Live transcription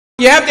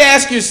You have to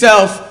ask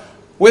yourself,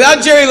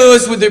 without Jerry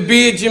Lewis, would there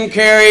be a Jim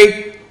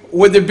Carrey?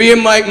 Would there be a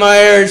Mike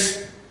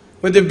Myers?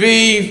 Would there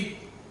be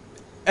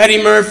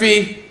Eddie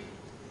Murphy?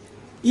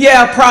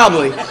 Yeah,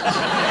 probably.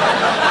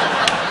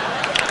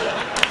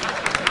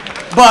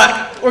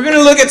 But we're going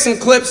to look at some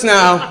clips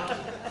now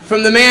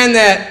from the man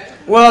that,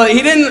 well,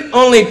 he didn't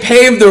only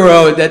pave the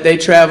road that they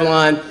travel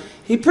on,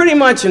 he pretty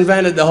much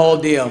invented the whole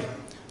deal.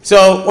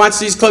 So watch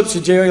these clips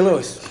of Jerry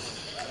Lewis.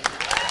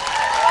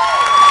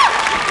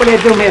 Will you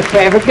do me a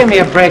favor? Give me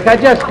a break. I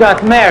just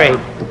got married.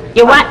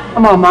 You what?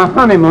 I'm on my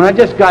honeymoon. I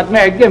just got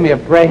married. Give me a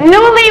break.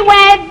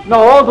 Newlyweds?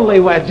 No,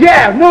 elderly-weds.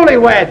 Yeah,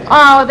 newlyweds.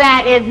 Oh,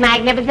 that is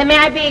magnificent. May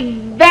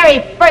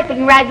I first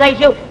congratulate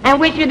you and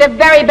wish you the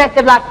very best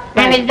of luck.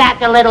 And is that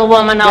the little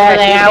woman over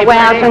there?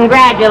 Well,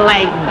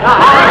 congratulations.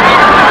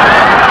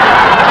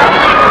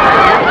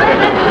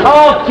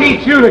 I'll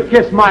teach you to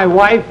kiss my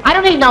wife. I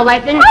don't need no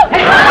lesson.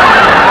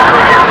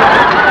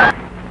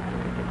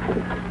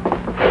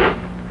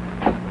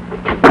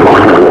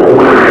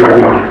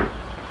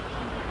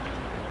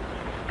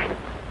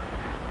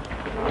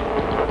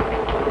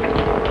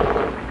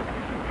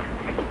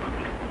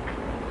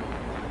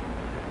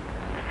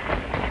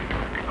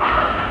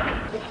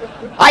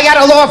 I got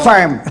a law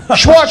firm,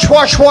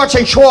 Schwartz,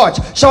 and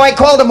Schwartz. So I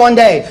called him one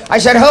day. I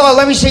said, hello,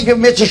 let me see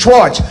Mr.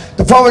 Schwartz.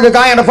 The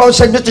guy on the phone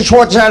said, Mr.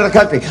 Schwartz is out of the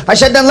country. I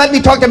said, then let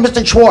me talk to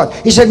Mr. Schwartz.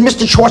 He said,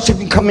 Mr. Schwartz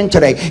can come in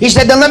today. He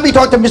said, then let me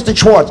talk to Mr.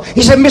 Schwartz.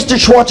 He said, Mr.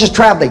 Schwartz is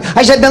traveling.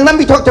 I said, then let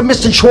me talk to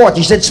Mr. Schwartz.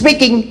 He said,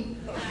 speaking.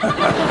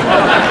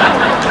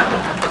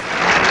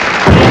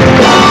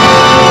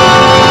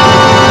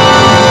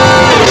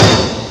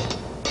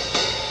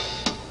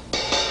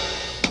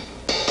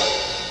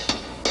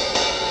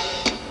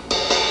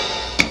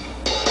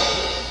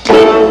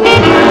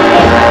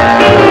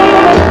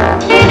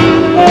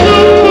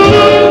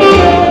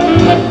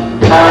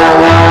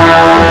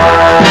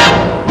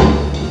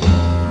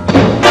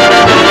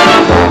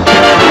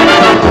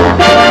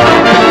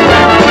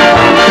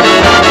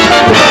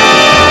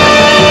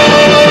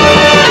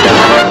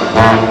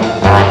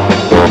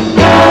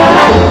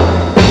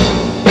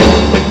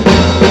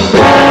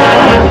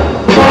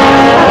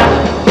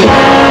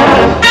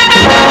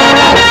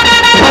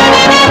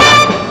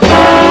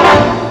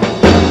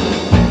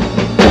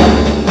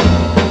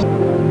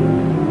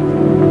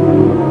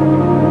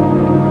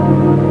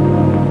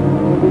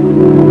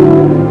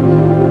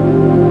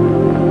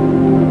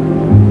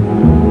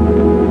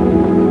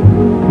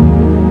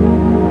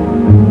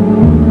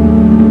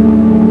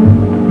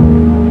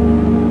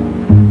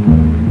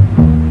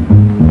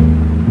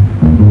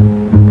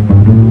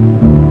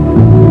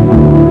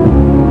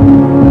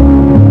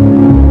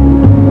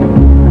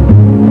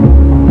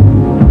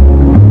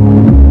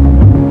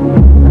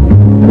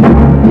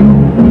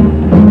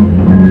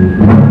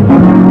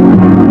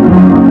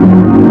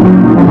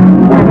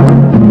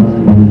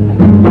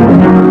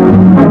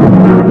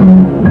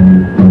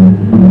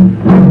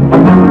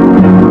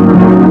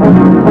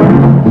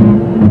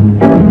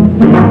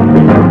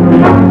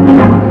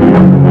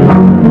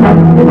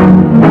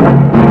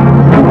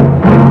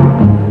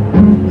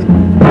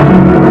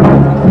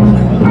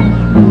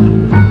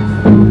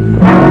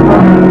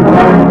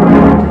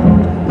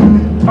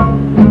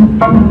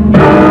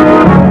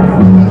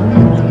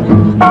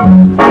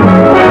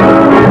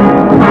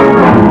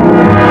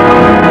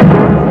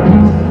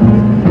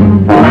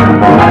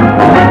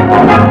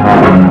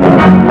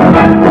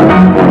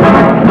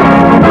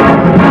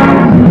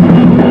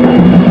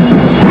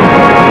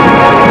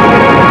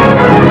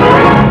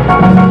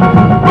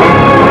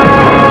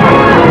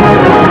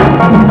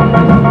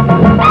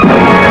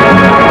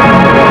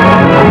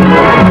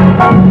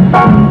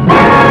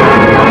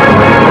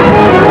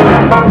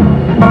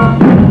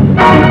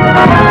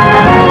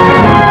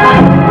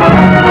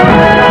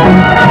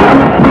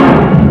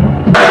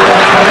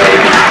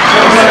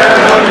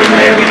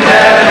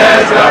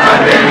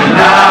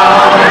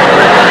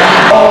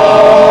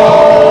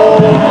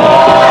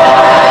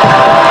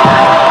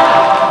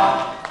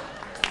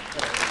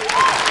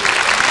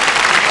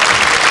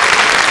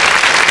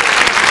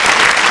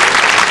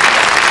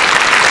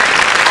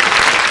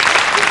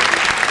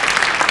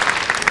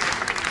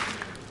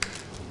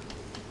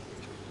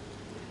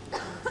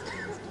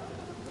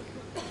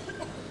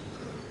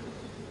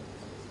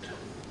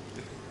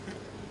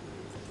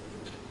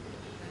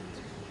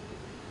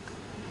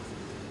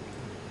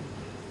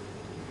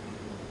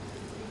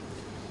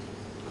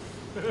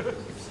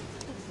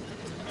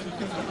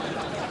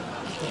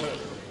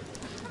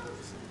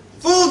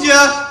 Fooled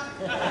ya!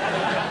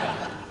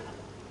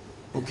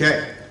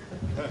 Okay.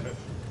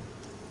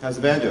 How's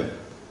the band doing?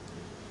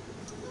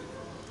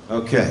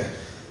 Okay.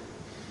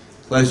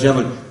 Ladies and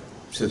gentlemen,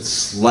 it's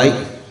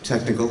slight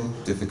technical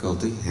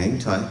difficulty. Hang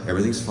tight.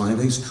 Everything's fine.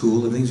 Everything's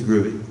cool. Everything's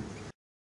groovy.